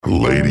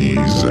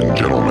Ladies and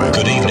gentlemen,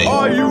 Good evening.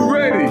 Are you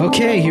ready?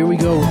 Okay, here we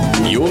go.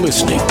 You're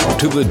listening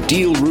to the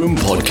Deal Room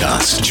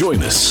Podcast.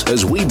 Join us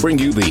as we bring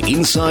you the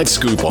inside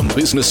scoop on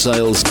business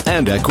sales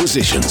and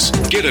acquisitions.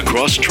 Get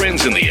across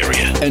trends in the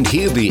area and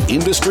hear the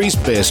industry's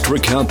best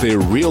recount their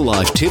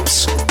real-life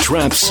tips,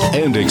 traps,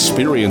 and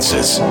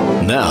experiences.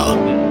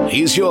 Now,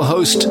 here's your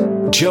host,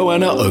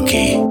 Joanna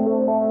Oakey.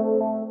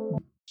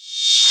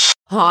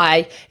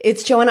 Hi,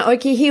 it's Joanna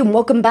Oakey here, and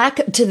welcome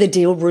back to the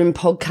Deal Room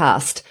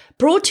Podcast,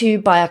 brought to you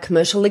by our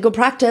commercial legal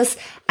practice,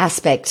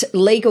 Aspect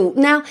Legal.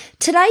 Now,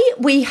 today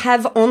we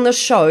have on the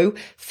show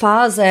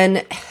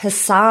Farzin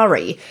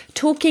Hesari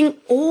talking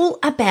all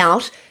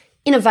about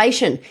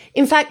innovation.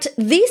 In fact,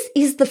 this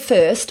is the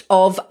first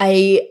of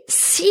a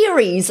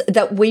series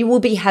that we will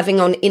be having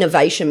on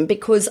innovation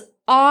because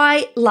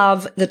I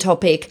love the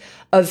topic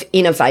of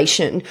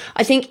innovation.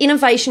 I think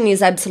innovation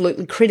is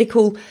absolutely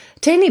critical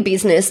to any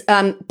business,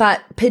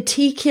 but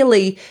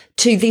particularly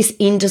to this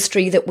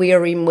industry that we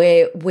are in,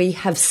 where we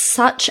have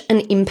such an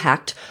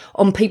impact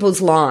on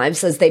people's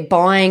lives as they're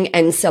buying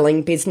and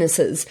selling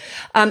businesses.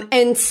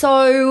 And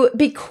so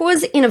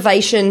because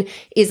innovation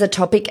is a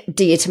topic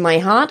dear to my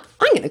heart,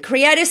 I'm going to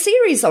create a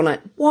series on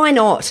it. Why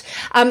not?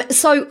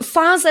 So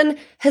Farzin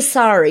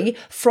Hesari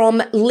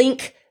from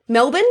Link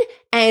Melbourne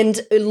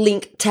and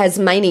Link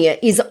Tasmania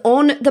is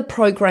on the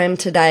program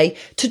today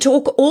to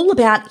talk all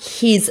about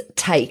his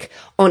take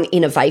on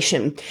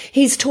innovation.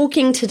 He's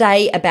talking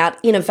today about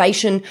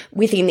innovation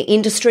within the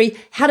industry,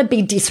 how to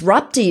be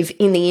disruptive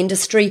in the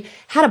industry,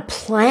 how to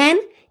plan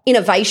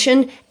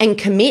innovation and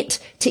commit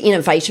to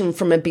innovation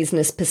from a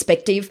business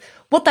perspective,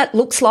 what that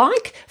looks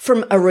like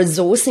from a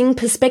resourcing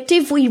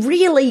perspective. We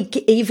really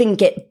even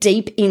get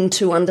deep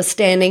into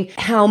understanding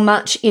how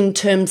much in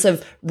terms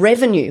of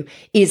revenue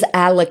is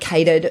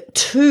allocated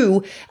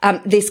to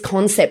this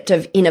concept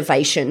of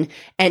innovation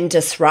and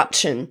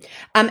disruption.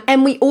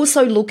 And we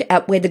also look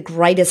at where the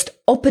greatest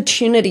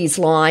opportunities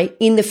lie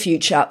in the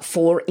future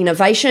for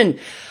innovation.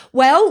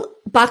 Well,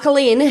 buckle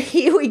in.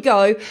 Here we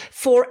go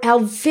for our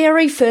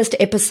very first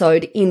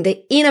episode in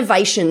the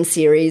innovation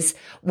series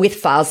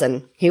with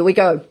Farzin. Here we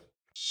go.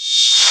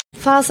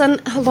 Farzin,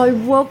 hello.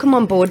 Welcome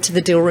on board to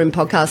the Deal Room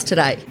Podcast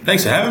today.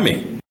 Thanks for having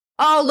me.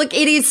 Oh, look,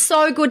 it is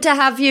so good to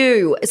have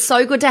you. It's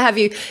so good to have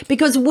you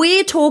because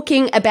we're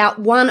talking about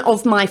one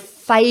of my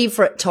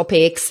favorite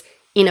topics,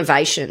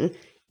 innovation.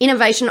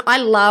 Innovation. I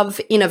love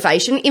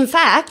innovation. In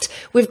fact,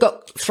 we've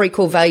got 3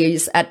 core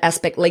values at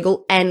Aspect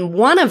Legal, and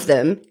one of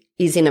them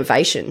is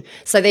innovation.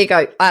 So there you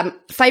go.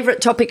 Favorite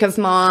topic of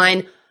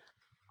mine.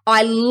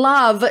 I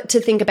love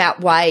to think about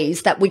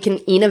ways that we can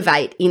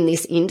innovate in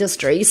this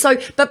industry. So,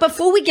 but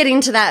before we get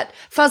into that,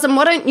 Farzin,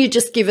 why don't you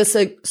just give us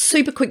a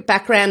super quick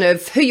background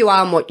of who you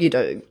are and what you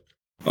do?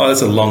 Oh,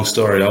 that's a long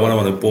story. I don't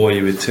want to bore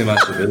you with too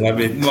much of it. Might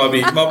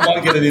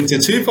get it into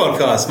 2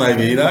 podcasts,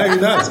 maybe, who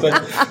knows?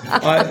 But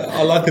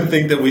I like to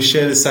think that we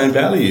share the same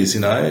values,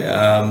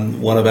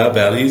 One of our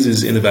values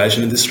is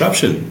innovation and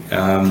disruption.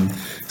 I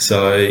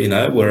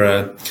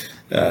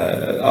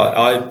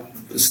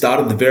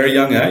started at a very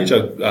young age.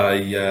 I've got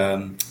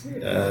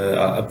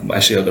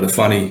a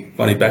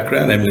funny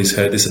background. Emily's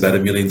heard this about a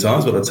million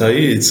times, but I'll tell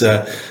you,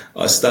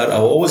 I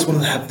always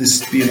wanted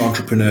to be an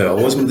entrepreneur. I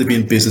always wanted to be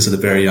in business at a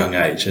very young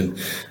age. And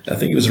I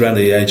think it was around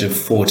the age of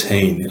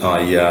 14,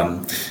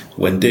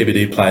 when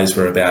DVD players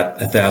were about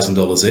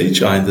 $1,000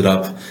 each, I ended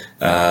up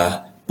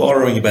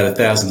borrowing about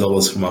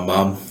 $1,000 from my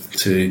mum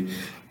to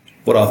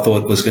what I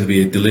thought was going to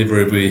be a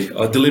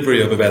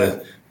delivery of about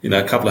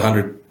a couple of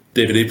hundred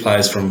DVD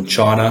players from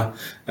China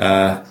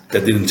that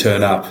didn't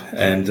turn up,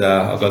 and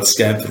I got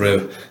scammed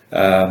through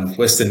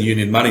Western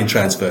Union money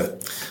transfer.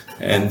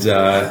 And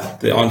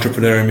the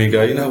entrepreneur in me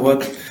go, you know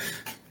what,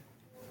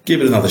 give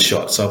it another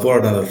shot. So I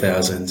borrowed another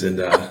 1,000, and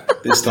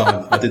this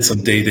time I did some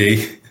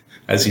DD,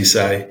 as you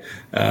say,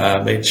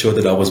 made sure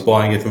that I was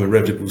buying it from a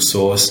reputable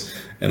source,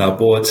 and I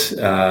bought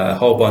a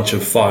whole bunch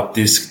of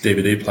 5-disc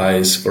DVD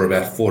players for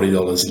about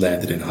 $40,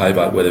 landed in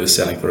Hobart, where they were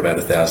selling for about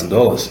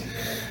 $1,000.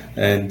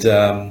 And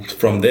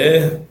from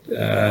there,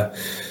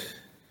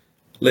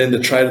 learned the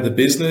trade of the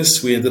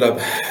business. We ended up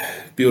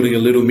building a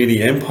little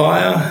mini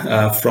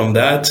empire from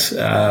that.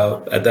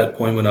 At that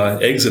point, when I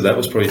exited, that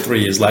was probably 3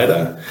 years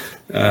later,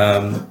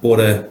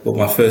 bought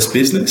my first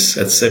business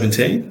at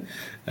 17.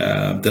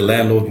 The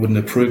landlord wouldn't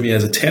approve me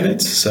as a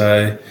tenant,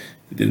 so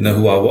he didn't know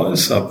who I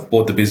was. I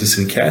bought the business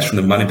in cash from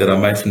the money that I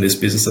made from this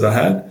business that I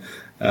had.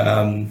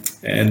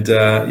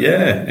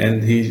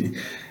 And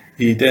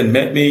he then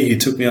met me, he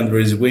took me under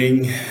his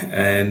wing,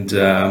 and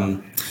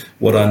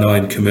what I know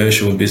in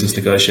commercial and business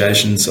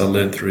negotiations, I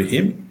learned through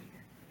him.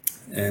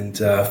 And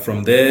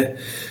from there,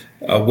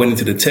 I went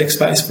into the tech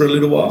space for a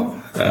little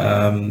while.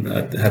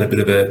 I had a bit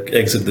of an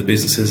exit of the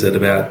businesses at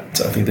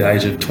about, I think, the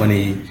age of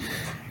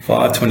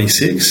 25,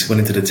 26, went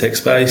into the tech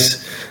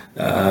space.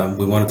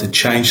 We wanted to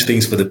change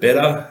things for the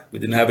better. We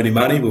didn't have any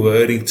money. We were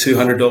earning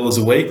 $200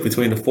 a week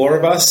between the 4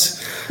 of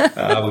us.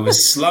 We were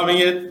slumming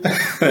it.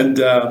 And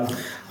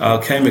I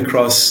came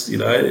across,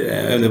 and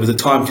there was a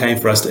time came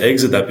for us to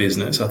exit that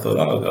business. I thought,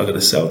 I've got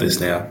to sell this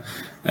now.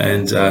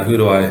 and who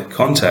do I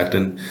contact?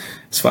 And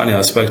it's funny,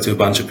 I spoke to a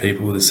bunch of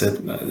people that said,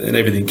 and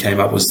everything came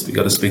up was, you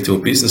got to speak to a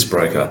business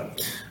broker.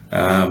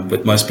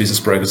 But most business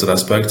brokers that I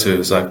spoke to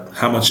was like,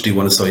 how much do you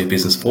want to sell your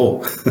business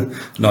for?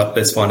 Not,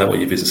 let's find out what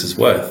your business is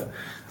worth.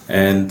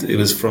 And it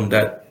was from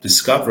that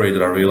discovery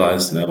that I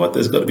realized, you know what,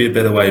 there's got to be a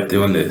better way of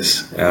doing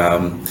this.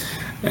 My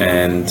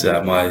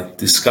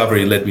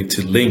discovery led me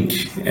to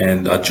Link,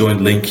 and I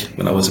joined Link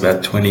when I was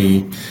about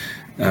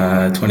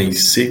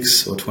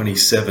 26 or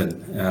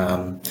 27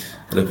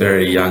 at a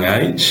very young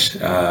age.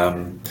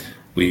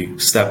 We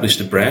established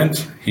a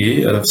brand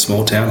here out of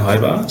small town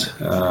Hobart.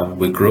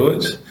 We grew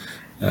it.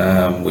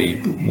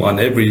 We won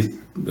every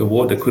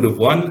award that could have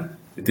won.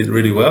 It did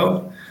really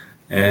well.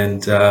 And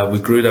we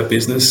grew that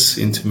business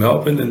into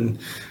Melbourne and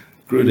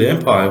grew the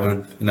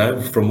empire. You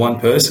know, from one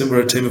person,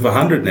 we're a team of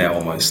 100 now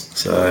almost.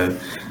 So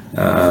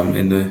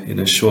in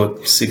a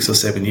short 6 or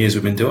 7 years,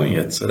 we've been doing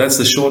it. So that's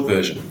the short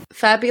version.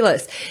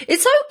 Fabulous.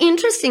 It's so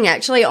interesting,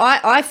 actually.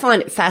 I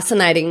find it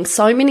fascinating.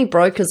 So many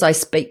brokers I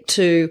speak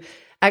to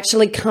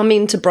actually come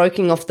into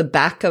broking off the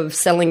back of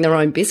selling their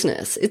own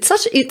business.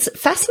 It's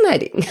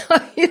fascinating.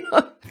 You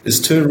know?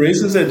 There's two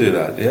reasons they do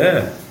that.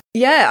 Yeah.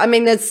 Yeah, I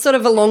mean, there's sort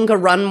of a longer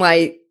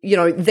runway, you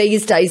know,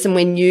 these days than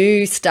when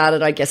you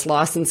started, I guess,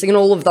 licensing and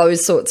all of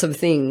those sorts of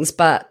things.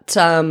 But,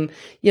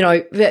 you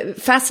know,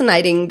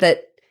 fascinating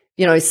that,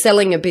 you know,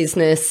 selling a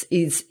business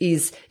is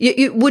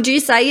would you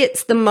say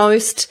it's the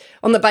most,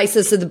 on the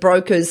basis of the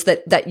brokers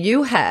that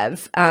you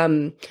have,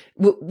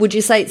 would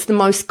you say it's the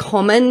most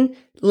common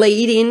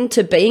lead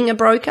into being a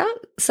broker,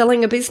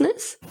 selling a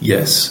business?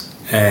 Yes.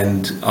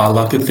 And I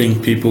like to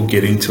think people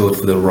get into it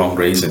for the wrong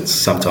reasons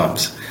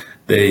sometimes.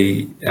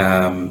 The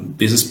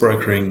business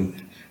brokering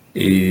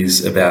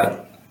is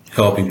about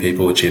helping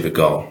people achieve a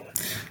goal.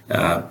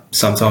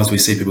 Sometimes we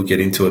see people get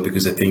into it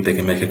because they think they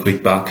can make a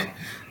quick buck,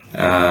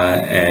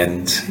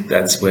 and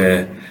that's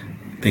where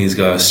things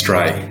go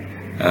astray,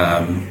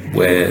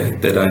 where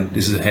they don't.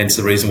 This is hence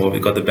the reason why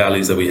we've got the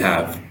values that we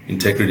have.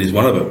 Integrity is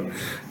one of them.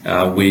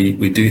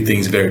 We do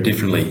things very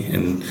differently,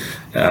 and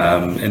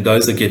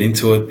those that get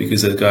into it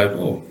because they go,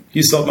 "Well,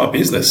 you sold my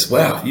business.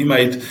 Wow, you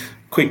made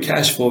quick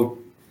cash for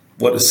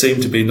what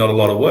seemed to be not a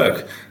lot of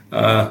work.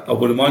 I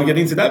wouldn't mind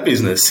getting into that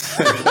business."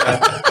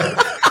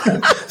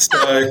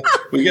 So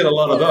we get a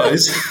lot of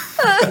those.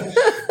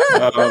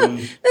 And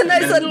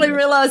they suddenly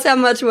realise how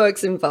much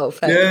work's involved.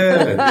 Hey?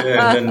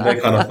 Yeah. And then they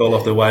kind of fell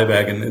off the way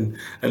back. And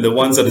the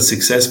ones that are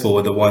successful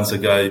are the ones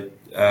that go,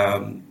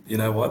 you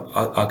know what,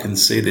 I can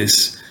see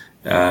this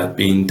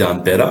being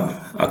done better.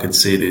 I can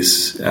see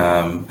this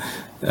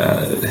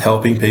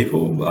helping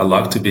people. I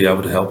like to be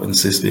able to help and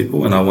assist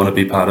people, and I want to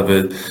be part of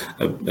a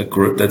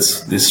group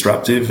that's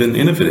disruptive and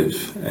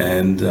innovative,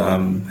 and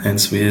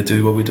hence we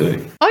do what we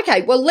do.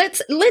 Okay, well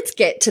let's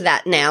get to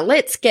that now.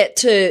 Let's get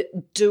to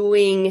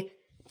doing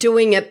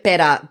it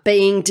better,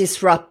 being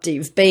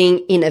disruptive, being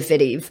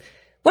innovative.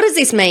 What does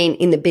this mean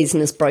in the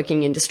business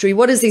broking industry?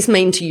 What does this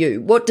mean to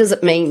you? What does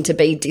it mean to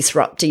be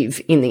disruptive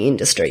in the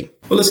industry?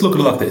 Well, let's look at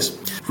it like this.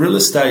 Real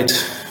estate,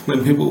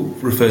 when people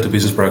refer to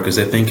business brokers,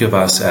 they think of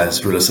us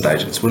as real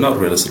estate agents. We're not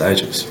real estate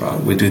agents,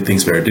 right? We do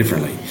things very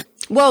differently.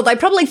 Well, they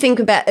probably think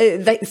of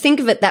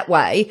it that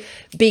way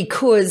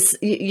because,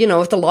 you know,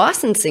 of the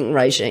licensing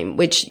regime,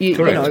 which you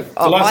know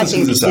I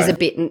think is a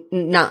bit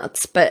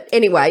nuts. But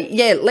anyway,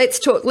 yeah, let's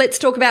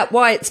talk about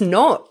why it's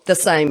not the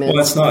same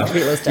as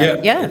real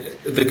estate. Yeah,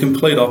 the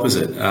complete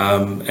opposite.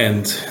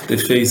 And the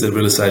fees that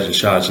real estate agents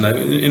charge. You know,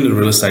 in the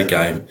real estate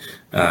game,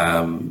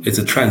 it's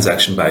a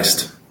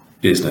transaction-based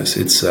business.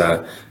 It's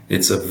a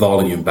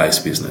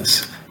volume-based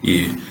business.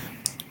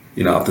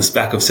 You know, off the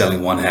back of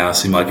selling one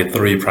house, you might get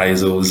 3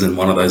 appraisals and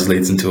one of those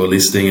leads into a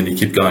listing, and you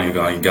keep going and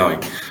going and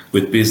going.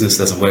 With business, it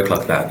doesn't work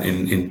like that.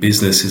 In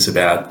business, it's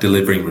about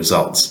delivering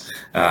results.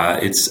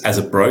 It's as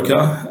a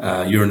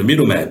broker, you're in the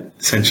middleman,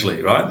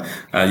 essentially, right?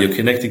 You're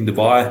connecting the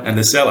buyer and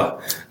the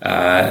seller.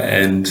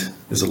 And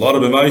there's a lot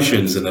of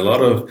emotions and a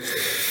lot of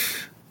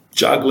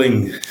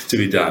juggling to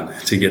be done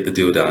to get the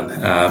deal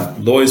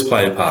done. Lawyers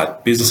play a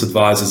part. Business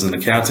advisors and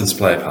accountants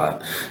play a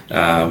part.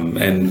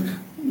 And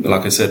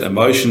like I said,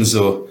 emotions,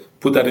 or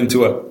put that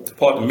into a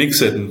pot and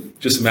mix it and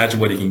just imagine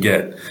what you can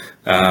get.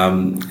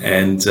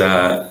 And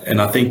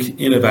I think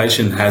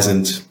innovation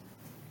hasn't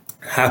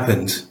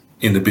happened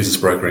in the business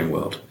brokering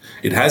world.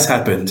 It has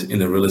happened in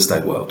the real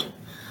estate world.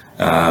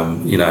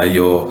 You know,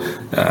 your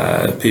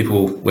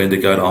people, when they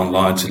go to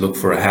online to look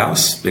for a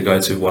house, they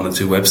go to 1 or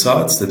 2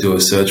 websites, they do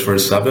a search for a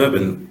suburb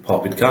and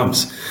pop it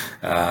comes.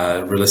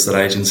 Real estate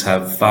agents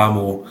have far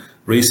more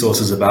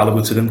resources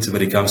available to them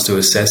when it comes to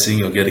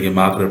assessing or getting a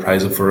market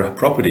appraisal for a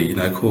property. You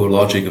know,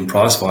 CoreLogic and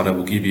Pricefinder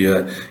will give you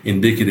an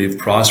indicative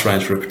price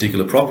range for a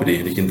particular property,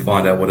 and you can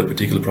find out what a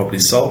particular property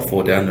is sold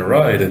for down the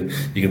road, and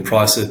you can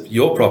price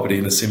your property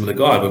in a similar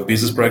guide. But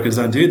business brokers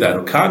don't do that,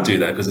 or can't do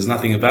that, because there's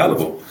nothing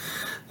available.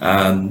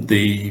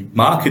 The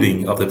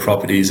marketing of the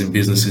properties in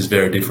business is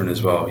very different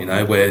as well. You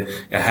know, where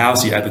a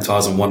house you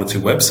advertise on 1 or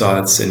 2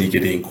 websites and you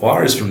get the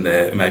inquiries from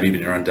there, maybe even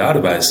your own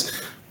database.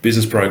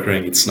 business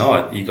brokering, it's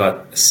not. You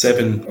got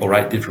 7 or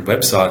 8 different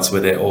websites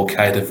where they're all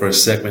catered for a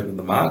segment of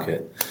the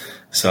market.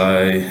 So,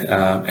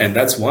 and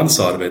that's one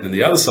side of it. And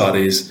the other side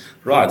is,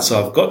 right,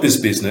 so I've got this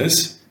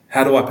business.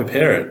 How do I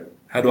prepare it?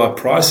 How do I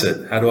price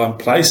it? How do I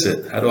place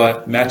it? How do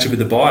I match it with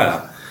the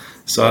buyer?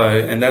 So,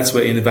 and that's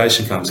where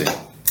innovation comes in.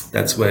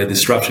 That's where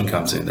disruption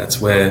comes in.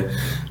 That's where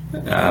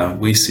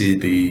we see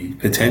the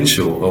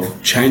potential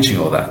of changing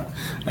all that.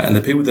 And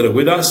the people that are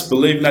with us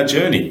believe in that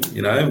journey.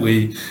 You know,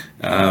 we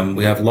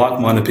have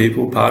like-minded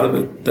people part of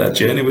it, that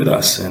journey with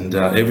us. And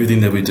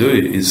everything that we do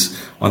is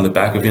on the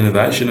back of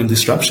innovation and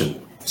disruption.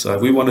 So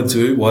we want to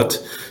do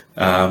what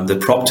the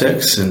prop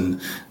techs and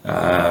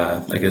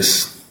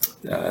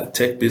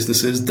tech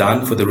businesses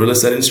done for the real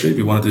estate industry.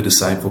 We want to do the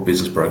same for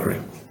business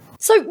brokering.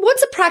 So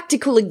what's a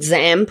practical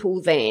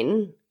example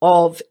then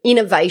of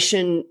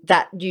innovation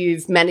that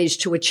you've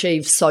managed to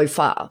achieve so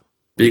far?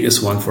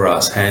 Biggest one for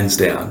us, hands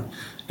down,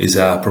 is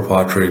our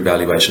proprietary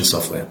valuation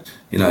software.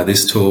 You know,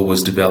 this tool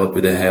was developed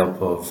with the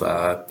help of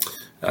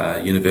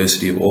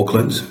University of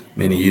Auckland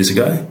many years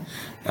ago.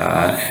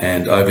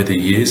 And over the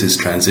years, it's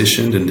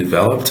transitioned and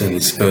developed, and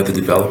it's further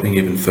developing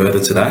even further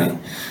today.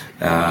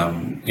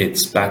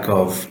 It's back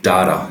of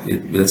data.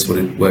 That's what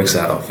it works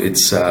out of.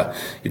 It's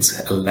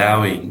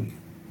allowing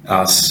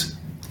us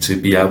to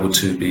be able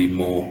to be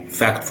more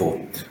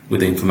factful with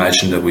the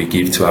information that we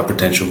give to our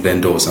potential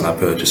vendors and our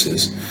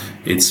purchasers.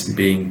 It's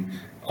being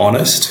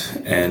honest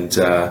and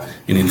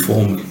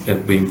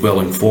being well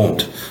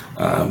informed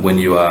when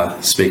you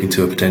are speaking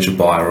to a potential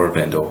buyer or a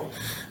vendor.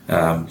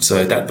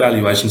 So that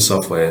valuation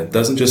software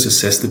doesn't just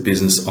assess the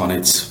business on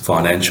its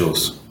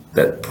financials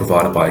that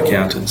provided by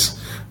accountants,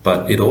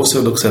 but it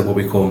also looks at what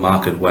we call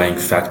market weighing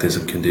factors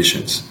and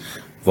conditions,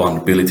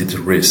 vulnerability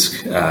to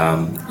risk,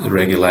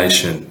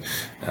 regulation,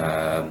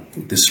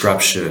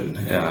 disruption,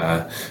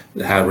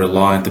 how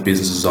reliant the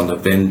business is on the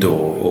vendor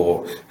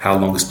or how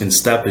long it's been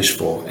established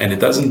for. And it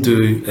doesn't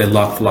do a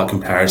like-for-like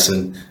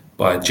comparison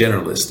by a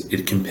generalist.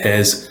 It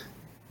compares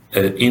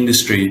an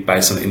industry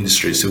based on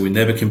industry. So we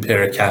never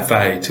compare a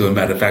cafe to a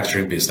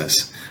manufacturing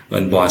business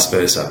and vice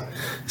versa.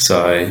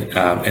 So,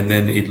 and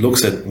then it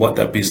looks at what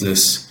that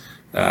business,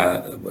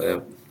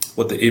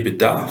 what the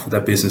EBITDA for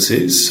that business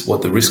is,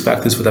 what the risk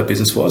factors for that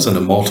business was, and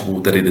the multiple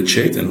that it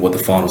achieved, and what the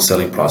final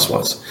selling price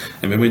was.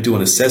 And when we do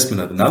an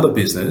assessment of another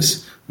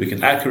business, we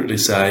can accurately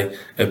say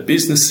a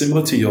business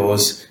similar to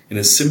yours in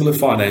a similar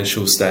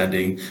financial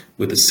standing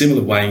with a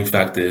similar weighing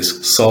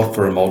factors sold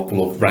for a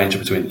multiple of range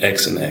between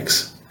X and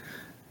X.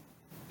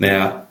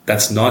 Now,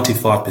 that's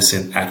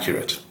 95%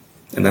 accurate,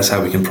 and that's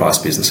how we can price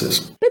businesses.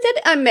 But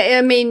that,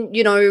 I mean,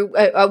 you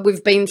know,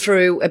 we've been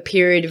through a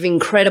period of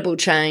incredible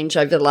change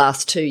over the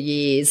last 2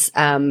 years,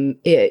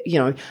 you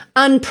know,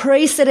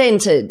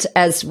 unprecedented,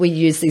 as we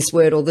use this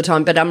word all the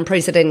time, but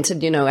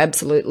unprecedented, you know,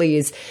 absolutely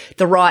is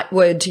the right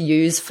word to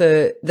use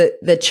for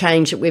the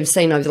change that we've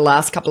seen over the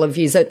last couple of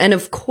years. And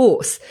of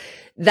course,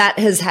 that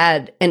has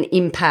had an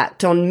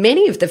impact on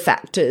many of the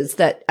factors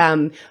that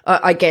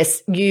I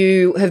guess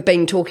you have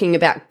been talking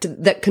about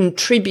that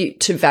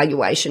contribute to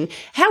valuation.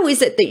 How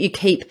is it that you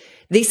keep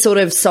this sort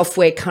of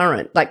software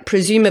current? Like,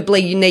 presumably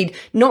you need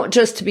not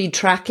just to be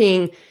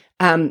tracking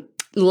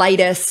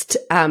latest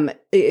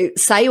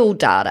sale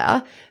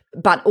data,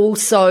 but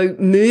also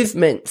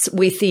movements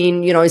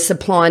within, you know,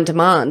 supply and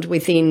demand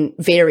within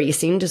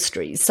various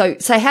industries. So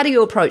how do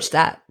you approach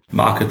that?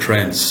 Market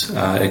trends,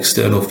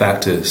 external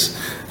factors.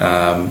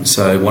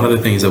 So one of the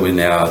things that we're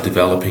now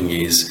developing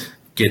is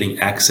getting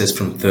access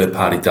from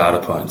third-party data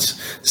points.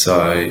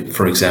 So,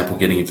 for example,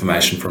 getting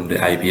information from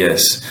the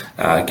ABS,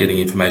 getting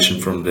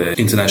information from the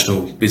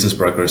International Business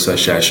Broker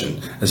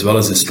Association, as well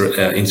as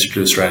the Institute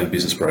of Australian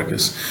Business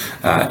Brokers.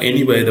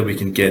 Anywhere that we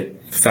can get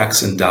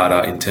facts and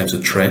data in terms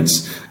of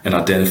trends and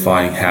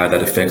identifying how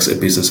that affects a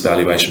business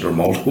valuation or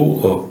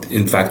multiple, or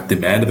in fact,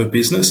 demand of a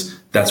business,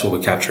 that's what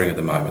we're capturing at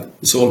the moment.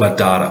 It's all about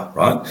data,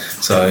 right?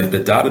 So the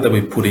data that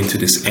we put into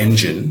this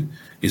engine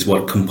is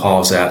what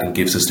compiles out and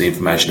gives us the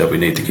information that we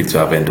need to give to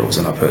our vendors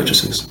and our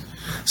purchasers.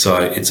 So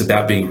it's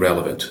about being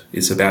relevant.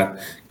 It's about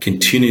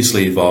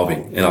continuously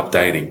evolving and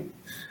updating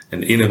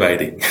and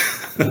innovating.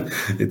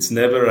 It's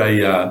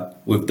never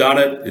we've done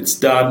it, it's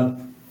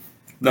done,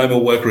 no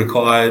more work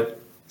required,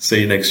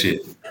 see you next year.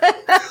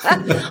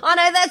 I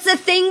know that's the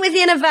thing with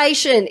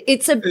innovation.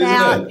 It's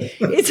about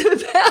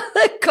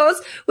the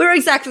cost. We're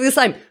exactly the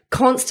same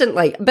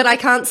constantly, but I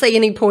can't see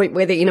any point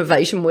where the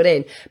innovation would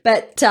end.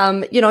 But,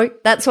 you know,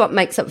 that's what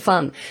makes it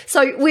fun.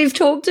 So we've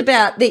talked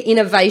about the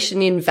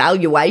innovation in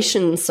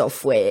valuation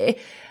software.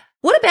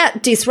 What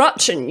about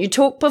disruption? You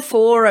talked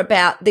before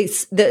about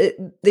this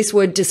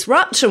word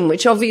disruption,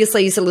 which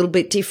obviously is a little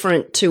bit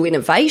different to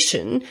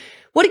innovation.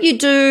 What do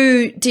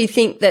you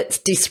think that's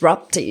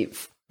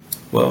disruptive?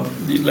 Well,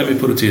 let me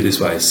put it to you this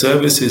way.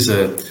 Service is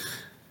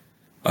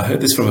I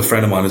heard this from a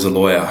friend of mine who's a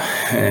lawyer,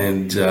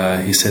 and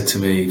he said to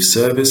me,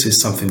 service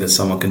is something that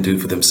someone can do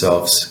for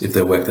themselves if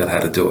they worked out how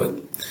to do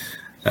it.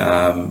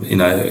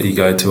 You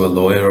go to a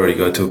lawyer or you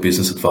go to a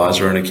business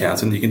advisor or an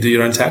accountant, you can do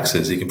your own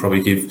taxes. You can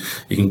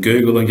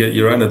Google and get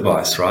your own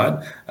advice,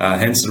 right?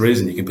 Hence the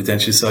reason you can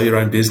potentially sell your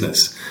own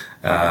business.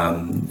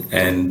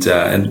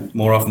 And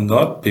more often than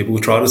not, people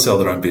will try to sell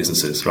their own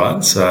businesses,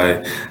 right?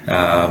 So,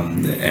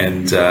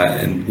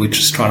 and we're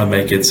just trying to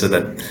make it so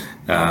that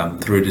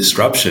through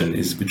disruption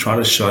we're trying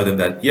to show them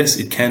that yes,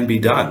 it can be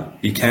done.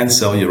 You can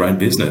sell your own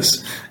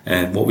business.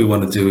 And what we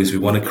want to do is we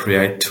want to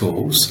create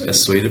tools, a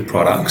suite of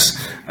products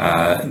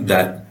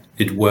that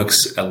it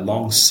works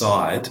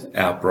alongside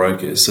our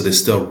brokers, so they're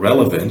still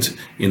relevant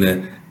in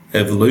the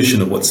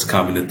evolution of what's to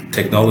come in the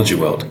technology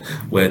world,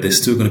 where they're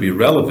still going to be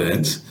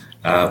relevant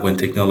when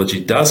technology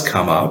does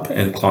come up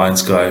and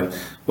clients go,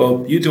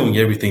 well, you're doing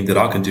everything that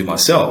I can do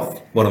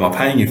myself. What am I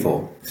paying you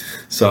for?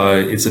 So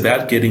it's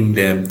about getting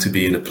them to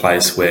be in a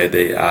place where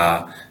they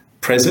are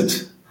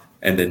present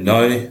and they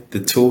know the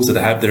tools that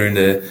they have there in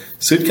their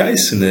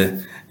suitcase, in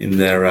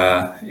their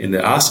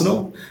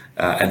arsenal,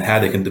 and how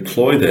they can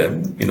deploy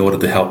them in order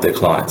to help their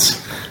clients.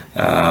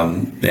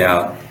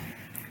 Now,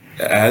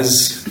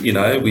 as you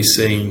know, we're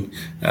seeing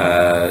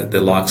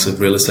the likes of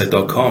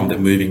realestate.com, they're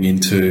moving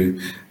into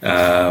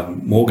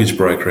mortgage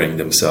brokering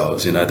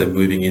themselves. They're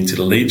moving into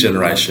the lead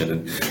generation,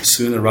 and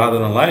sooner rather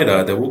than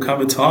later, there will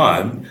come a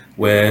time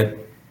where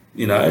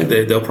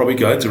they'll probably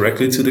go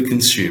directly to the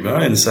consumer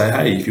and say,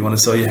 hey, if you want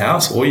to sell your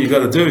house, all you got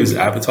to do is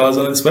advertise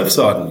on its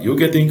website and you'll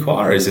get the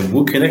inquiries, and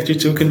we'll connect you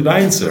to a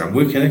conveyancer, and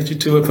we'll connect you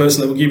to a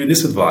person that will give you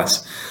this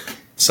advice.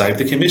 Save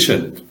the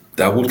commission.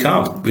 That will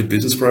come with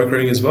business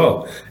brokering as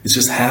well. It's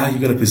just how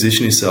you're going to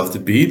position yourself to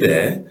be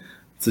there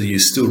so you're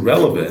still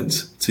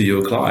relevant to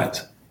your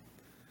client.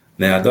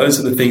 Now, those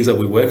are the things that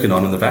we're working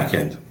on in the back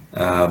end.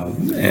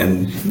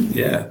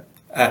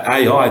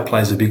 AI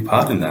plays a big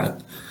part in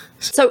that.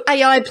 So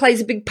AI plays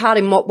a big part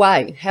in what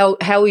way? How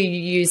are you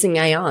using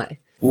AI?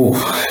 Oh,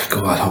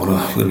 God, I'm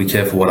going to be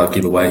careful what I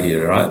give away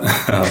here, right?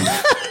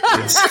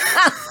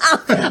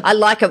 I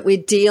like it.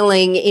 We're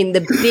dealing in the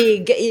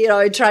big,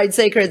 trade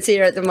secrets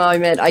here at the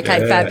moment.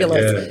 Okay,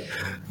 fabulous.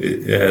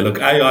 Yeah, look,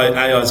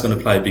 AI is going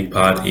to play a big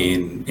part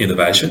in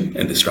innovation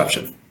and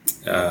disruption.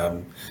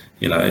 In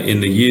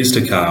the years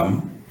to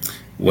come,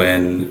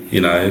 when,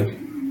 you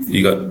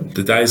got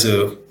the days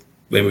of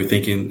when we're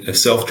thinking a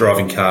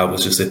self-driving car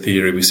was just a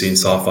theory we see in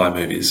sci-fi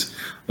movies,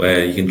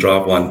 where you can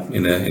drive one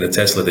in a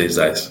Tesla these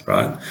days,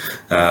 right?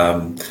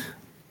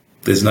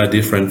 There's no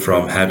different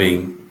from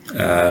having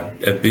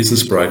a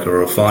business broker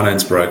or a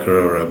finance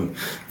broker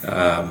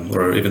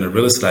or even a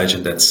real estate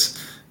agent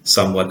that's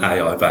somewhat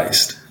AI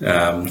based,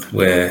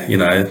 where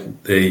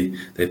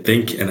they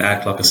think and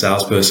act like a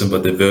salesperson,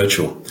 but they're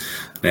virtual.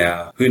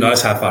 Now, who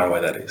knows how far away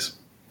that is?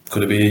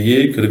 Could it be a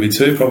year? Could it be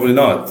two? Probably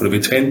not. Could it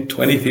be 10,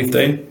 20,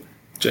 15?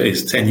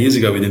 Geez, 10 years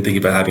ago we didn't think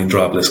about having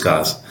driverless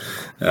cars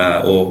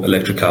or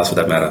electric cars for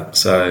that matter.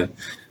 So,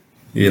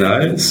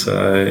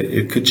 so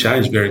it could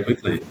change very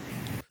quickly.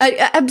 It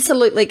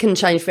absolutely can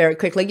change very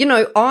quickly.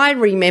 I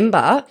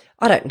remember,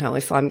 I don't know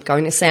if I'm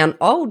going to sound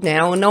old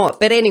now or not,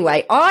 but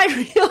anyway, I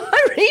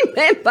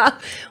remember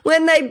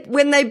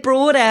when they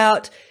brought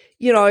out,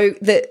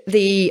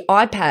 the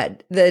iPad,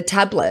 the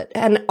tablet,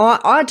 and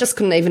I just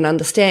couldn't even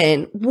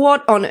understand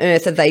what on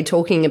earth are they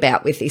talking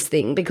about with this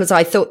thing, because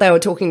I thought they were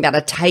talking about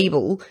a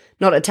table,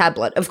 not a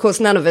tablet. Of course,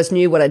 none of us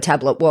knew what a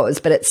tablet was,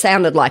 but it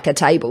sounded like a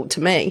table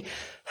to me.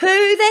 Who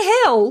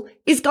the hell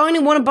is going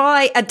to want to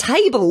buy a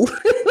table?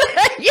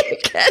 You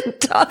can,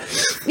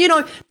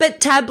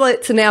 but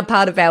tablets are now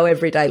part of our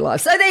everyday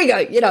life. So there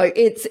you go.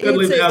 It's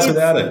leave the house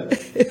without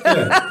it.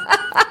 Yeah.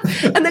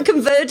 And the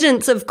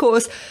convergence, of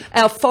course,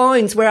 our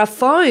phones, where our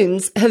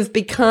phones have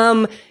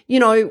become,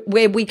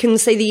 where we can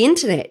see the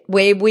internet,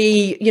 where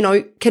we,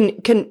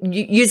 can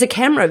use a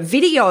camera,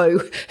 video,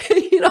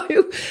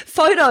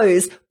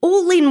 photos,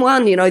 all in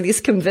one,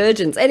 this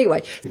convergence.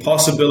 Anyway.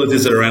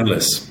 Possibilities are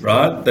endless,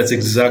 right? That's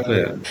exactly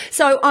it.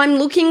 So I'm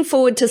looking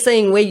forward to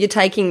seeing where you're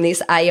taking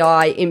this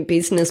AI in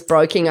business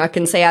broking. I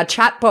can see our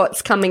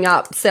chatbots coming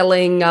up,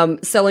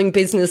 selling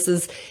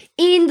businesses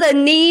in the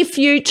near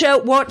future.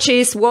 Watch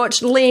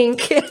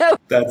Link.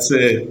 That's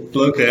it.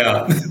 Look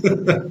out.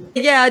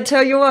 Yeah, I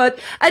tell you what.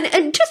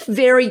 And just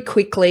very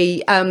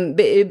quickly,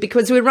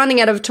 because we're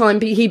running out of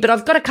time here, but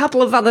I've got a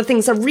couple of other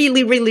things I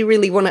really, really,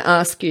 really want to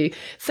ask you.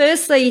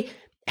 Firstly,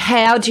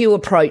 how do you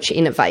approach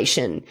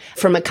innovation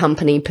from a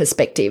company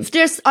perspective?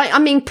 I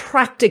mean,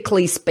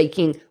 practically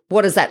speaking,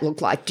 what does that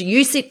look like? Do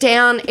you sit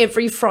down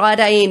every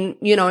Friday and,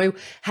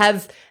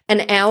 have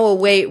an hour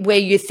where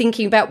you're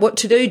thinking about what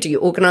to do? Do you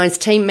organise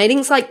team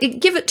meetings?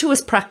 Give it to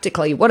us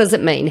practically. What does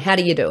it mean? How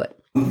do you do it?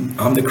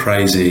 I'm the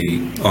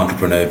crazy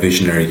entrepreneur,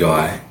 visionary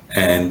guy,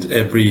 and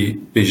every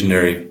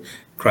visionary,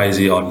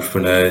 crazy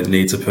entrepreneur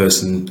needs a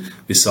person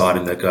beside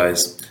him that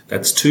goes,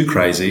 that's too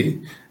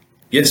crazy.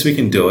 yes, we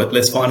can do it.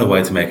 Let's find a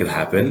way to make it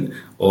happen,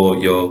 or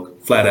you're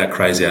flat out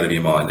crazy out of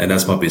your mind. And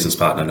that's my business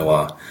partner,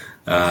 Noah.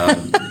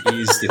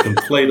 He's the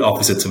complete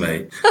opposite to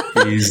me.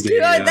 He's the,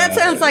 that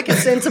sounds like a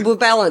sensible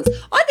balance.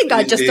 I think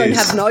I just don't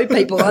have no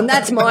people, and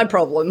that's my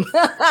problem.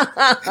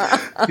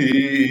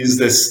 He's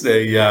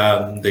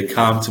the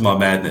calm to my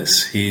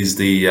madness. He's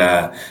the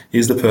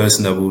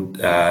person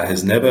that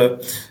has never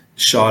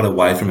shied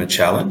away from a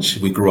challenge.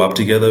 We grew up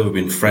together. We've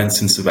been friends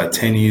since about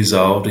 10 years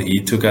old. He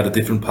took out a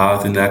different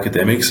path in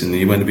academics, and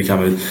he went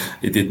to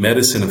he did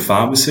medicine and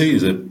pharmacy.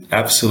 He's an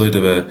absolute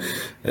of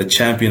a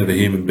champion of a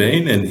human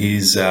being, and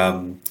he's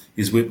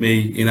with me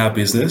in our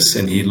business,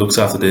 and he looks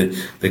after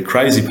the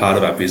crazy part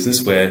of our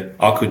business where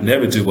I could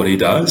never do what he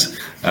does.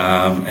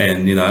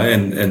 And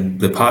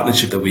the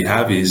partnership that we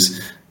have is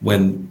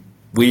when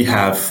we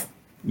have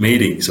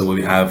meetings or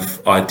we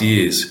have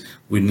ideas,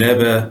 we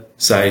never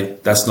say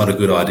that's not a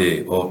good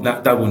idea or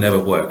that will never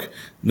work.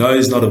 No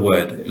is not a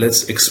word.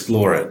 Let's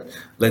explore it.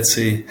 Let's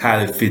see how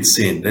it fits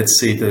in. Let's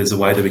see if there's a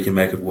way that we can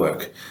make it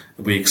work.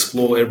 We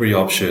explore every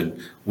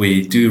option.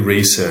 We do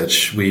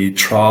research. We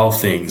trial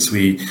things.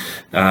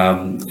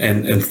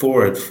 And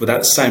for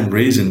that same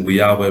reason, we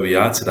are where we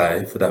are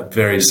today, for that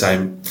very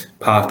same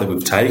path that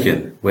we've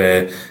taken,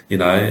 where,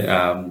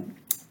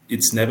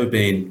 it's never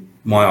been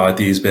my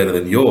idea is better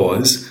than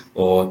yours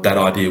or that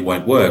idea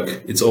won't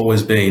work. It's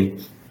always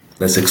been,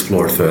 let's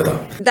explore it further.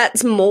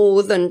 That's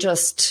more than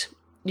just,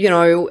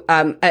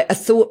 a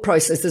thought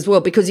process as well,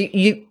 because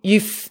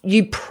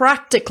you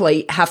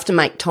practically have to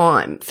make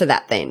time for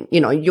that then.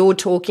 You're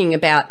talking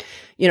about,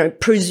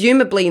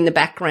 presumably in the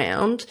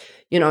background,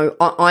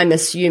 I'm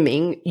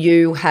assuming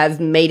you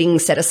have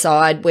meetings set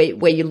aside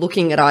where you're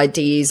looking at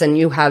ideas and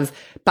you have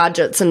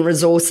budgets and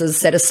resources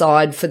set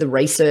aside for the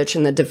research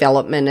and the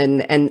development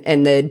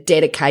and the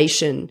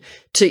dedication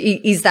to,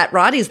 is that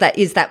right? Is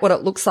that what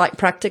it looks like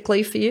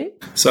practically for you?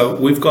 So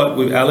we've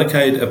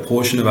allocated a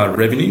portion of our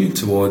revenue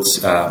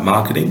towards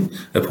marketing,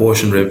 a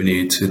portion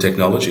revenue to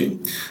technology.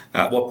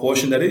 What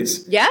portion that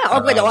is? Yeah, I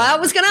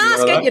was going to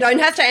ask it. You don't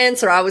have to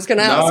answer. I was going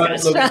to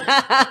ask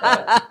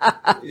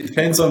it. It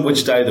depends on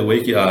which day of the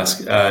week you ask,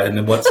 and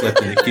then what's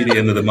left in the kitty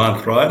end of the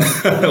month, right?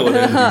 Or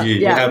the end of the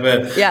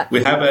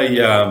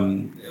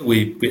year.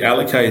 We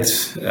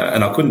allocate,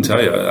 and I couldn't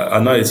tell you. I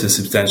know it's a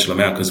substantial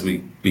amount because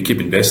we keep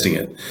investing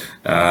it.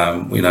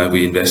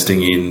 We're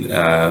investing in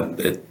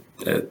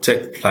a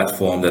tech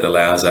platform that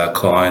allows our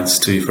clients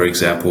to, for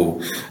example,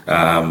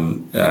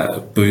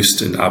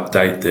 boost and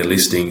update their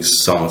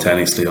listings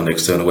simultaneously on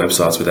external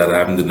websites without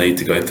having the need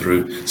to go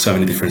through so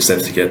many different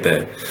steps to get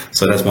there.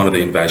 So that's one of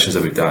the innovations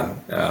that we've done.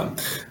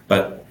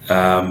 But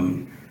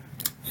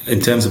in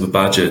terms of a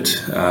budget,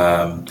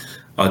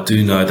 I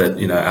do know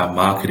that our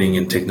marketing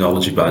and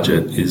technology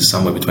budget is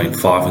somewhere between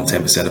 5 and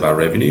 10% of our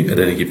revenue at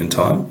any given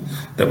time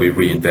that we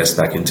reinvest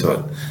back into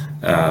it.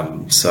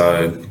 And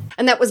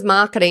that was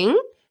marketing.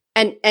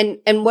 And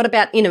what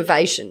about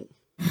innovation?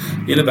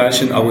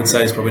 Innovation, I would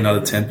say, is probably another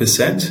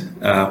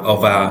 10%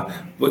 of our.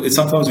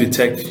 Sometimes we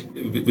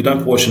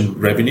don't portion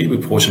revenue, we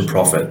portion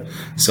profit.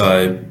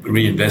 So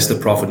reinvest the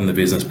profit in the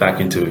business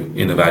back into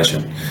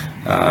innovation.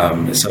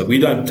 So we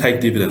don't take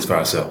dividends for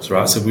ourselves,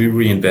 right? So we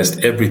reinvest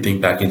everything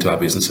back into our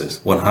businesses.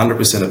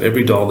 100% of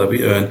every dollar that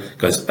we earn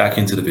goes back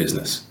into the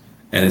business,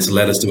 and it's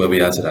led us to where we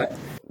are today.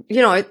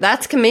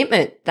 That's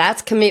commitment.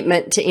 That's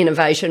commitment to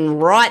innovation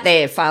right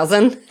there,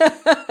 Farzin.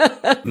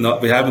 No,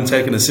 we haven't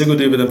taken a single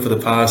dividend for the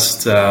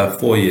past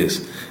 4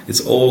 years.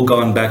 It's all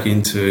gone back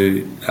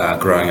into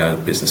growing our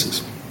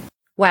businesses.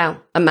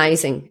 Wow.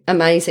 Amazing.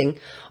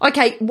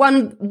 Okay.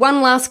 One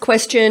last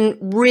question,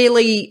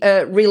 really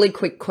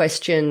quick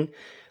question.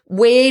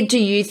 Where do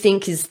you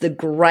think is the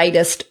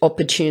greatest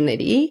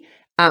opportunity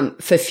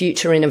for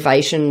future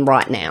innovation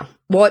right now?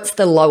 What's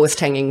the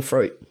lowest hanging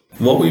fruit?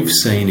 What we've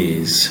seen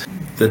is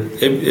that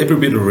every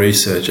bit of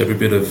research, every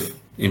bit of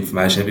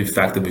information, every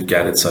fact that we've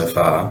gathered so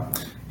far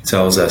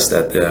tells us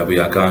that we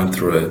are going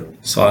through a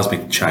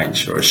seismic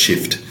change or a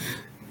shift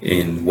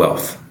in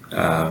wealth.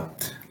 A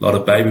lot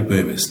of baby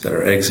boomers that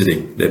are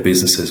exiting their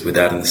businesses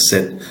without a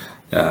set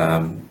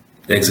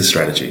exit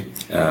strategy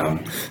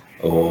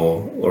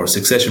or a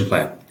succession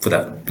plan, for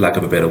that lack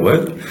of a better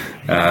word.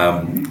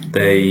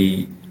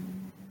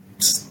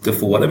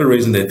 For whatever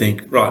reason, they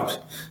think, right,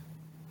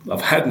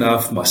 I've had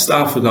enough. My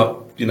staff are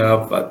not,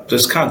 I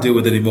just can't deal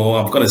with it anymore.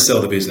 I'm going to sell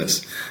the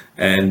business.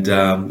 And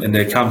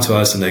they come to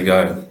us and they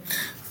go,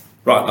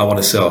 right, I want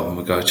to sell. And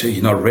we go, gee,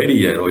 you're not ready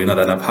yet, or you're not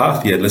on a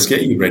path yet. Let's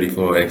get you ready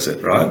for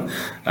exit, right?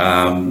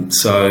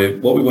 So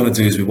what we want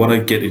to do is we want to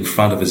get in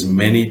front of as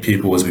many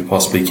people as we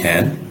possibly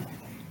can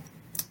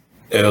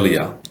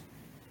earlier,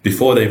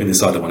 before they even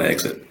decide they want to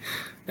exit.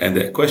 And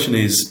the question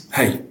is,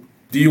 hey,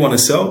 do you want to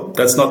sell?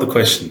 That's not the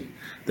question.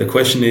 The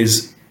question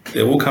is,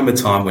 there will come a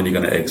time when you're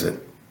going to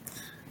exit.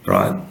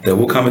 Right? There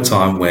will come a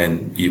time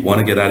when you want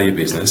to get out of your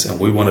business, and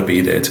we want to be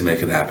there to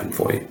make it happen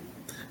for you.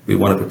 We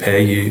want to prepare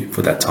you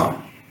for that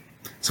time.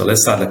 So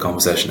let's start that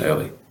conversation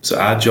early. So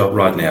our job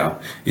right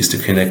now is to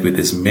connect with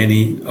as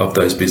many of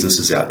those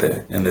businesses out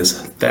there. And there's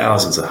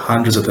thousands,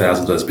 hundreds of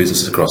thousands of those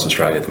businesses across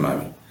Australia at the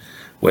moment.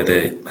 where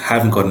they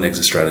haven't got an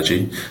exit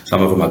strategy.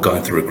 Some of them are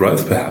going through a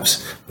growth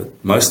perhaps, but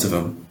most of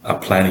them are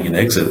planning an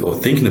exit or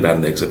thinking about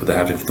an exit, but they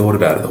haven't thought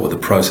about it or the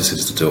process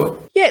is to do it.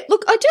 Yeah,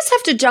 look, I just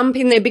have to jump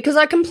in there because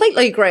I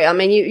completely agree. I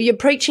mean, you're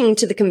preaching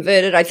to the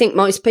converted. I think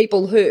most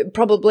people who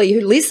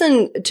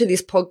listen to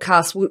this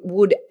podcast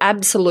would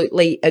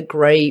absolutely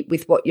agree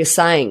with what you're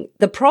saying.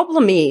 The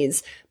problem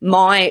is,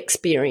 my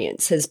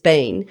experience has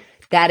been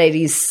that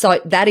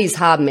that is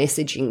hard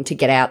messaging to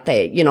get out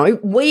there. You know,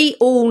 we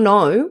all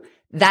know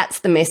that's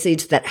the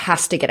message that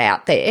has to get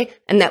out there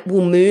and that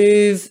will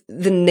move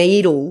the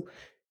needle,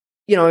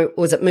 you know,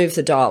 or does it move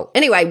the dial?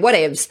 Anyway,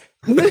 whatevs.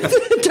 Move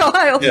the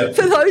dial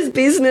for those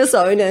business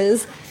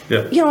owners.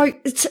 Yeah. You know,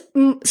 it's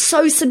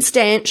so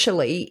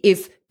substantially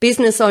if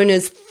business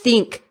owners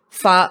think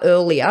far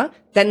earlier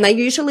than they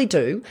usually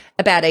do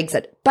about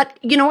exit. But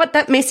you know what?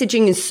 That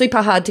messaging is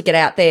super hard to get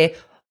out there.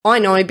 I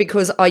know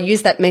because I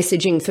used that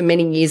messaging for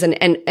many years and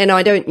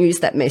I don't use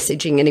that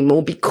messaging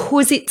anymore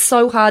because it's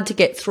so hard to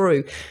get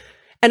through.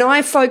 And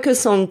I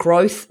focus on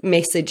growth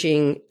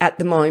messaging at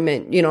the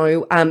moment, you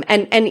know, and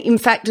in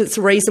fact, it's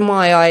the reason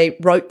why I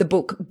wrote the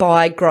book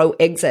Buy, Grow,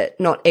 Exit,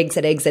 not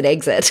Exit, Exit,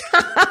 Exit.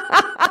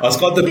 I've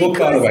got the book,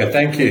 by the way.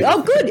 Thank you.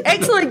 Oh, good.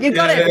 Excellent. You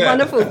got it. Yeah.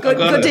 Wonderful.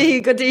 Good to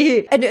hear. Good to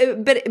hear.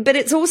 And, but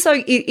it's also,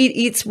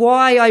 it's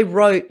why I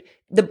wrote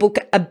the book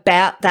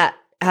about that,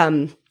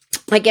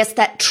 I guess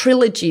that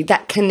trilogy,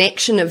 that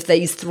connection of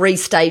these three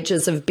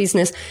stages of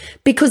business,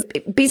 because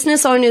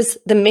business owners,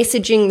 the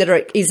messaging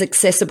that is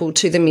accessible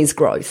to them is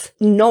growth,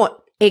 not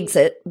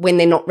exit when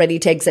they're not ready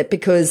to exit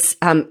because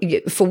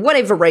for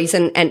whatever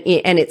reason, and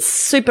it's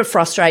super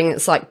frustrating.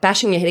 It's like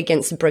bashing your head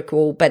against a brick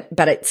wall, but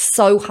it's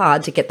so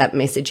hard to get that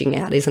messaging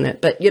out, isn't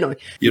it? But, you know.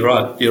 You're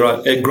right.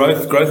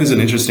 Growth is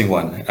an interesting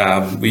one.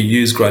 We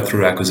use growth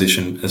through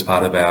acquisition as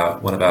part of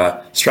one of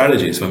our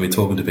strategies when we're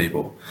talking to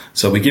people.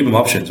 So we give them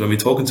options. When we're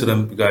talking to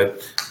them, we go, do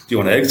you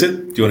want to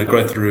exit? Do you want to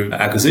grow through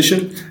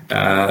acquisition?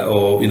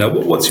 Or, you know,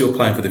 what's your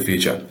plan for the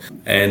future?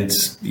 And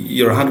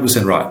you're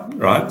 100%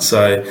 right?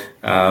 So,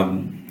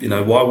 you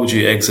know, why would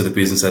you exit a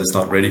business that is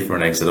not ready for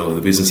an exit, or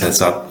the business has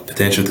some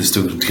potential to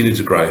still continue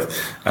to grow?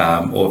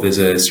 Or if there's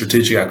a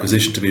strategic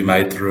acquisition to be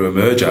made through a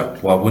merger,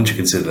 why wouldn't you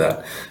consider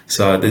that?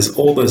 So there's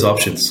all those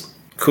options.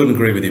 Couldn't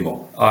agree with you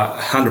more. I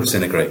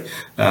 100% agree.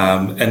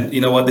 And you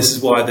know what? This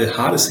is why the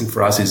hardest thing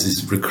for us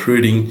is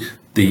recruiting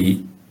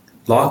the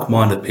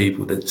like-minded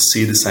people that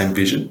see the same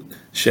vision,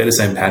 share the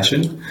same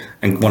passion,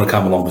 and want to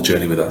come along the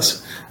journey with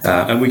us.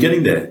 And we're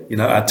getting there. You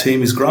know, our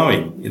team is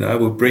growing. You know,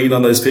 we're bringing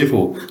on those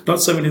people.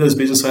 Not so many of those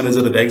business owners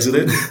that have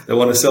exited that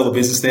want to sell the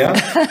business now,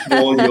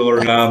 or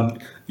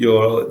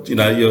your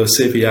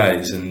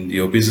CPAs and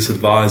your business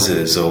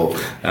advisors, or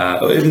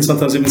even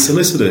sometimes even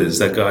solicitors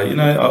that go, you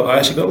know, I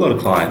actually got a lot of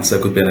clients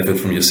that could benefit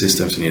from your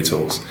systems and your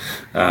tools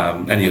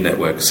and your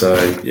network. So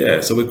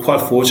so we're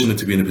quite fortunate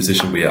to be in the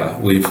position we are.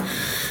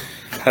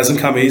 Hasn't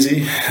come easy,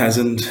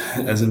 hasn't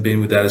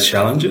been without its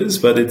challenges,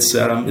 but it's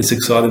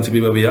exciting to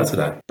be where we are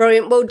today.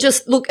 Brilliant. Well,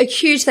 just look, a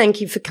huge thank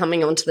you for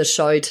coming onto the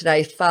show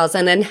today,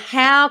 Farzin. And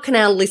how can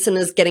our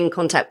listeners get in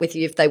contact with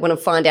you if they want to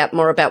find out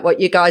more about what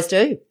you guys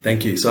do?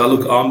 Thank you. So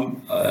look,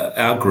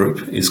 our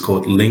group is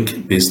called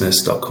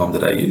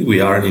linkbusiness.com.au.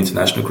 We are an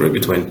international group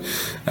between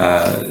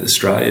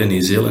Australia,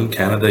 New Zealand,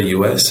 Canada,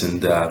 US,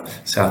 and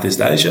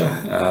Southeast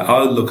Asia.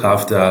 I look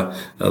after,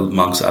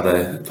 amongst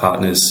other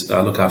partners,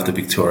 I look after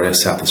Victoria,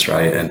 South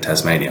Australia, and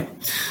Tasmania.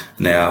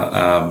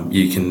 Now,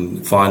 you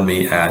can find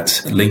me at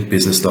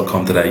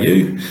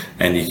linkbusiness.com.au,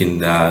 and you can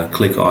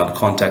click on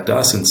contact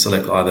us and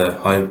select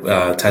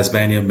either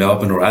Tasmania,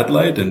 Melbourne, or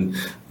Adelaide, and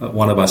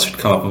one of us should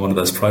come up in one of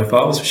those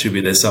profiles. It should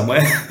be there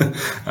somewhere.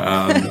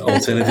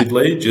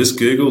 Alternatively, just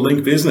Google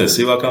Link Business,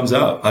 see what comes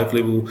up.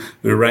 Hopefully we'll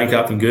rank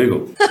up in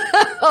Google.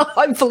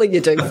 Hopefully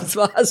you do.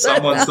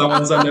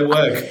 Someone's done their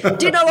work.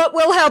 Do you know what?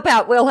 We'll help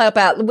out. We'll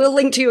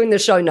link to you in the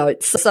show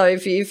notes. So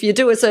if you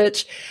do a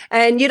search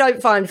and you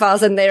don't find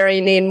Farzin there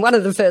in one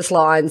of the first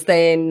lines,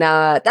 then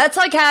that's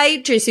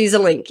okay. Just use a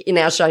link in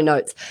our show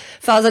notes.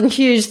 Farzin,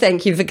 huge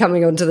thank you for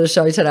coming onto the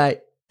show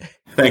today.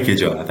 Thank you,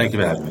 Joanna. Thank you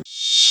for having me.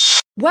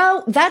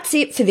 Well, that's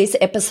it for this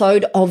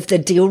episode of the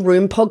Deal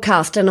Room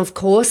podcast. And of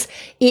course,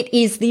 it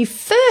is the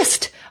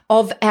first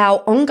of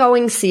our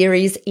ongoing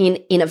series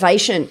in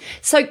innovation.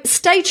 So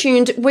stay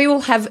tuned. We will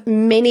have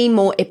many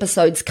more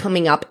episodes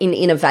coming up in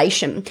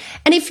innovation.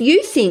 And if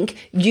you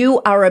think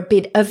you are a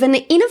bit of an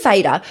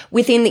innovator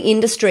within the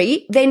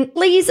industry, then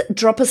please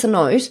drop us a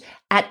note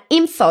at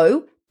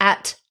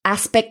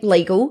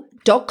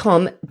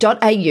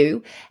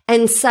info@aspectlegal.com.au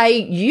and say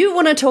you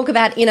want to talk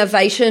about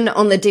innovation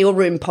on the Deal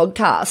Room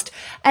podcast.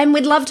 And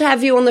we'd love to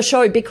have you on the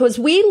show because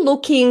we're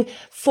looking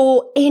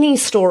for any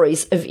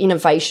stories of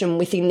innovation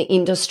within the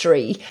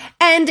industry.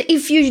 And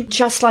if you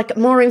just like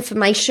more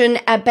information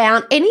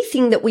about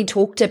anything that we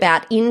talked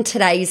about in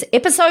today's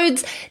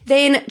episodes,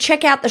 then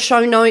check out the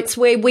show notes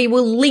where we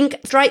will link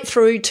straight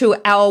through to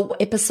our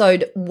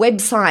episode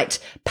website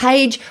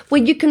page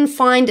where you can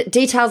find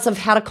details of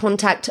how to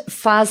contact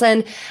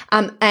Farzin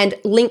and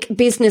Link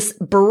Business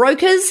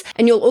Brokers.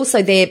 And you'll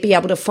also there be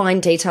able to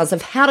find details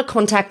of how to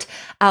contact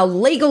our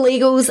legal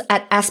eagles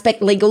at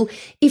Aspect Legal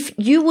if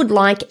you would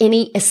like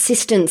any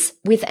assistance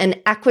with an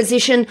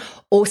acquisition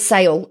or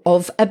sale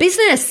of a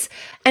business.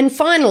 And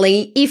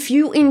finally, if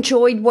you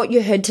enjoyed what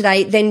you heard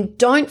today, then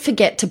don't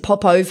forget to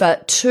pop over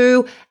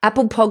to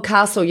Apple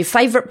Podcasts or your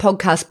favorite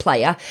podcast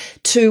player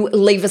to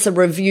leave us a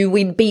review.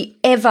 We'd be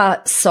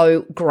ever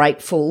so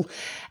grateful.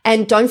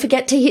 And don't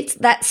forget to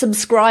hit that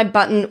subscribe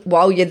button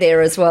while you're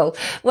there as well.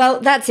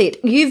 Well, that's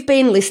it. You've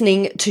been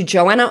listening to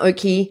Joanna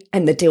Oakey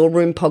and the Deal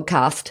Room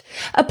Podcast,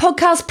 a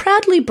podcast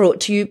proudly brought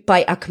to you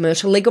by our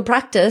commercial legal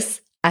practice,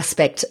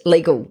 Aspect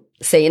Legal.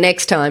 See you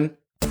next time.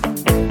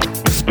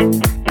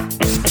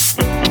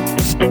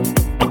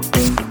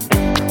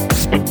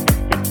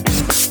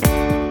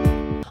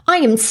 I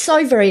am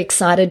so very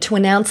excited to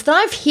announce that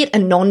I've hit a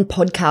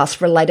non-podcast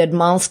related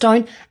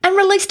milestone and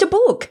released a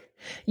book.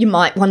 You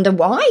might wonder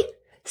why?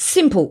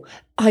 Simple.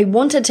 I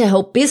wanted to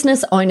help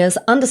business owners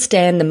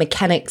understand the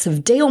mechanics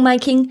of deal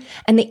making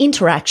and the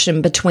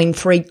interaction between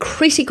three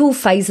critical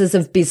phases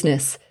of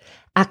business: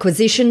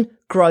 acquisition,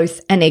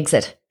 growth, and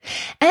exit.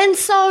 And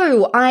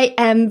so I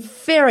am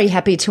very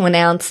happy to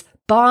announce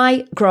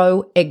Buy,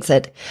 Grow,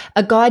 Exit,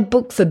 a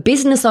guidebook for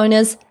business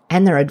owners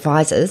and their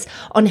advisors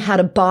on how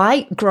to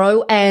buy,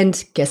 grow,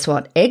 and guess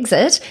what?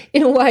 Exit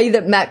in a way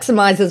that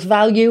maximizes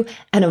value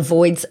and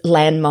avoids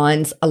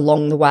landmines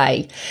along the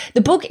way.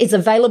 The book is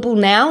available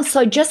now,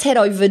 so just head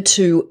over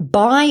to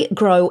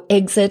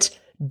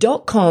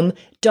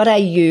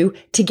buygrowexit.com.au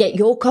to get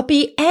your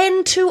copy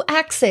and to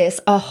access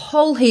a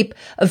whole heap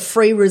of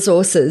free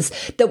resources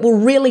that will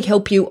really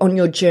help you on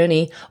your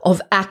journey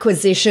of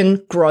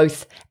acquisition,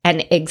 growth,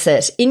 and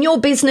exit in your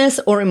business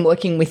or in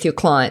working with your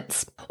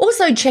clients.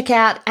 Also, check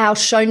out our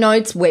show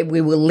notes where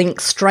we will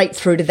link straight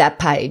through to that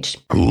page.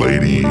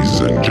 Ladies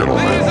and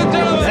gentlemen.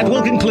 That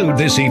will conclude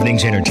this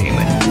evening's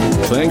entertainment.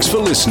 Thanks for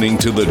listening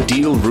to the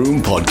Deal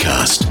Room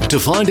Podcast. To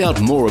find out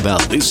more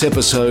about this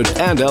episode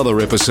and other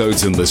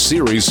episodes in the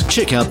series,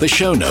 check out the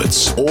show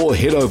notes or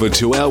head over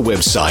to our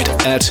website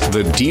at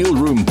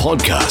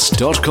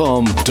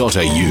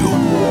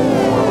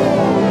thedealroompodcast.com.au.